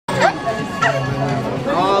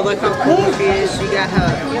look how cool she is. She got her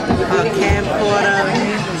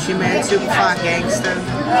camcorder. She made super far gangster.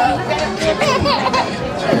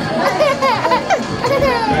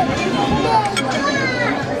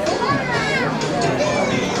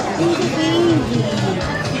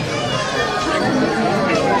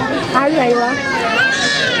 Hi, Layla.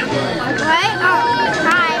 What? Oh,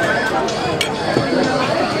 hi.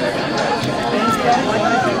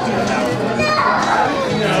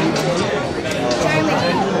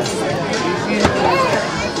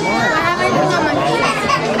 What happened to someone?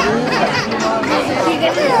 You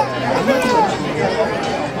get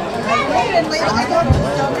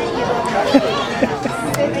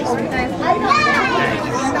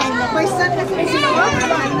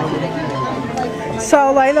So,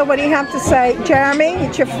 Layla, what do you have to say? Jeremy,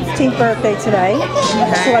 it's your 15th birthday today.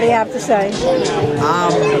 So what do you have to say?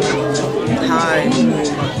 Hi.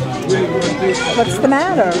 What's the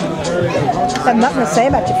matter? You have nothing to say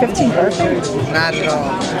about your 15th birthday? Not at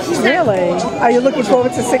all. Really? Are you looking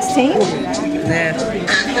forward to 16? Nah.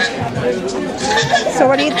 So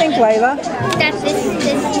what do you think, Layla? that this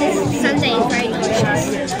Sunday is very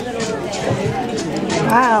delicious.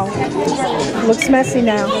 Wow. Looks messy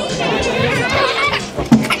now.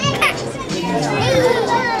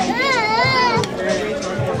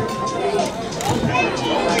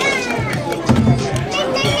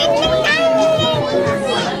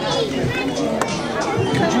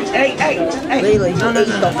 Hey. Layla, you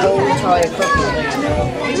ate the whole entire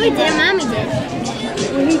cookie. We did, Mommy did.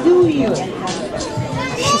 What did he do to you?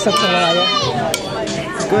 She's such a liar.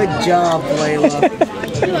 Good job, Layla.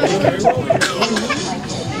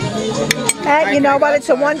 Hey, you know what? It's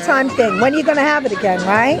a one-time thing. When are you going to have it again,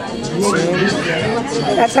 right?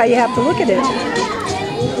 That's how you have to look at it.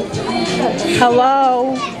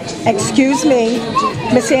 Hello. Excuse me,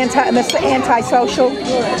 Mr. Antisocial.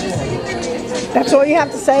 That's all you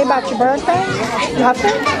have to say about your birthday?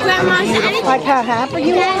 Nothing? Grandma, Like how happy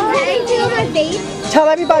you are? anything on my face? Tell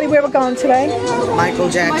everybody where we're going today. Michael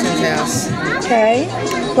Jackson's house. Okay.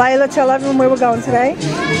 Layla, tell everyone where we're going today.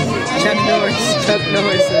 Chuck Norris's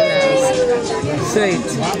house. Sweet.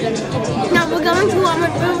 No, we're going to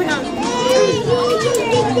where we going?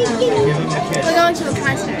 We're going to a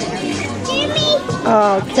concert.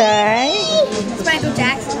 Okay. It's Michael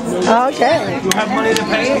Jackson's. Okay. You have money to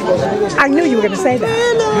pay? I knew you were going to say that.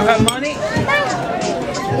 You have money?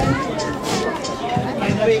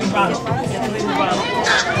 Baby bottle. Baby bottle.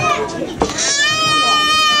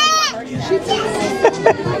 Okay, sit down. Sit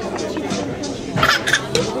down.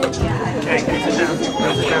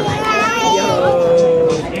 Yo.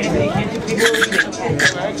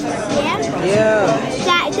 Yeah?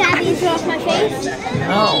 Yeah. Dad needs it off my face?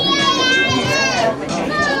 No.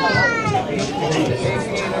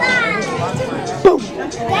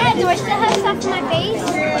 Dad, do I still have stuff on my face?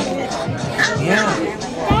 Yeah.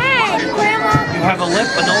 Dad, Grandma. You have a lip,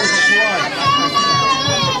 but no swat.